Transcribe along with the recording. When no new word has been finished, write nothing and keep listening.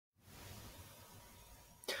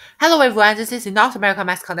Hello everyone, this is North America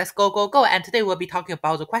Mascot. Let's go, and today we'll be talking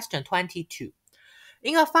about the question 22.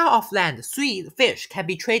 In a far-off land, 3 fish can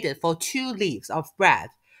be traded for 2 leaves of bread,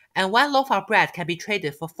 and 1 loaf of bread can be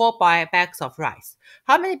traded for 4 bags of rice.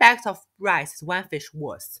 How many bags of rice is 1 fish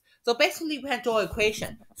worth? So basically we can draw an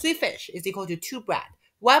equation. 3 fish is equal to 2 bread.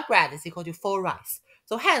 1 bread is equal to 4 rice.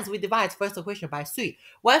 So hence we divide first equation by 3.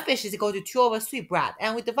 1 fish is equal to 2 over 3 bread,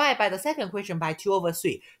 and we divide by the second equation by 2 over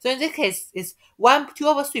 3. So in this case, it's 2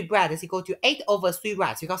 over 3 bread is equal to 8 over 3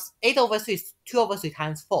 rice, because 8 over 3 is 2 over 3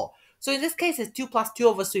 times 4. So in this case, it's 2 plus 2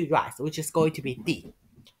 over 3 rice, which is going to be D.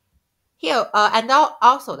 Here, and now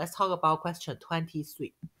also let's talk about question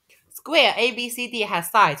 23. Square ABCD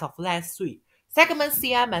has sides of length 3. Segment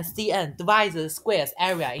CM and CN divide the square's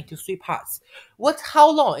area into 3 parts. How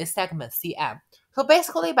long is segment CM? So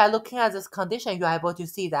basically, by looking at this condition, you are able to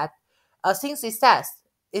see that since it says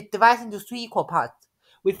it divides into 3 equal parts,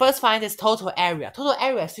 we first find its total area. Total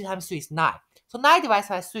area 3 times 3 is 9. So 9 divided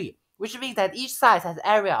by 3, which means that each side has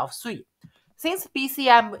area of 3. Since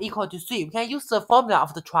BCM equal to 3, we can use the formula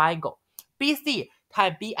of the triangle. BC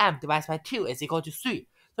times BM divided by 2 is equal to 3.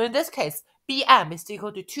 So in this case, BM is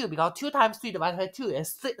equal to 2 because 2 times 3 divided by 2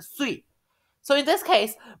 is 3. So in this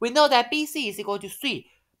case, we know that BC is equal to 3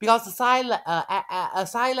 because the side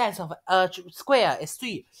length of a square is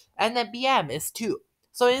 3, and then BM is 2.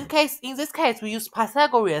 So in this case, we use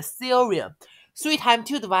Pythagorean theorem. 3 times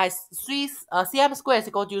 2 divides 3, cm squared is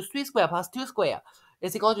equal to 3 squared plus 2 squared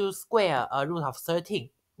is equal to square root of 13,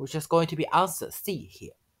 which is going to be answer C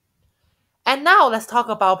here. And now let's talk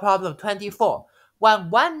about problem 24. When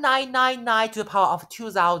 1999 to the power of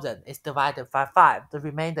 2000 is divided by 5, the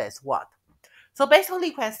remainder is what? So basically,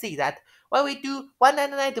 you can see that when we do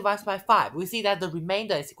 199 divided by 5, we see that the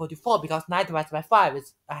remainder is equal to 4 because 9 divided by 5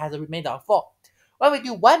 has a remainder of 4. When we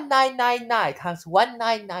do 1999 times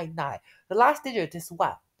 1999, the last digit is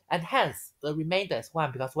 1, and hence the remainder is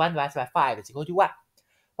 1 because 1 divided by 5 is equal to 1.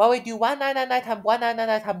 When we do 1999 times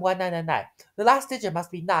 1999 times 1999, the last digit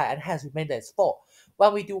must be 9, and hence remainder is 4.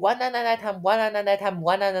 When we do 1999 times 1999 times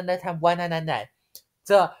 1999 times 1999,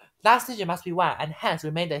 the last digit must be 1, and hence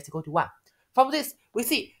remainder is equal to 1. From this, we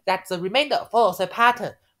see that the remainder follows a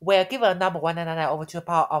pattern where given a number 199 over to the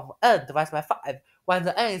power of n divided by 5, when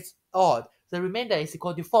the n is odd, the remainder is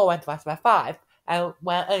equal to 4 1 divided by 5, and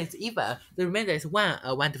when n is even, the remainder is 1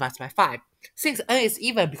 1 divided by 5. Since n is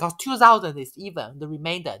even because 2000 is even, the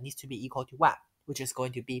remainder needs to be equal to 1, which is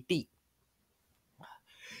going to be B.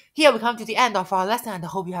 Here we come to the end of our lesson, and I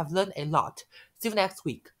hope you have learned a lot. See you next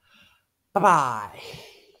week. Bye-bye.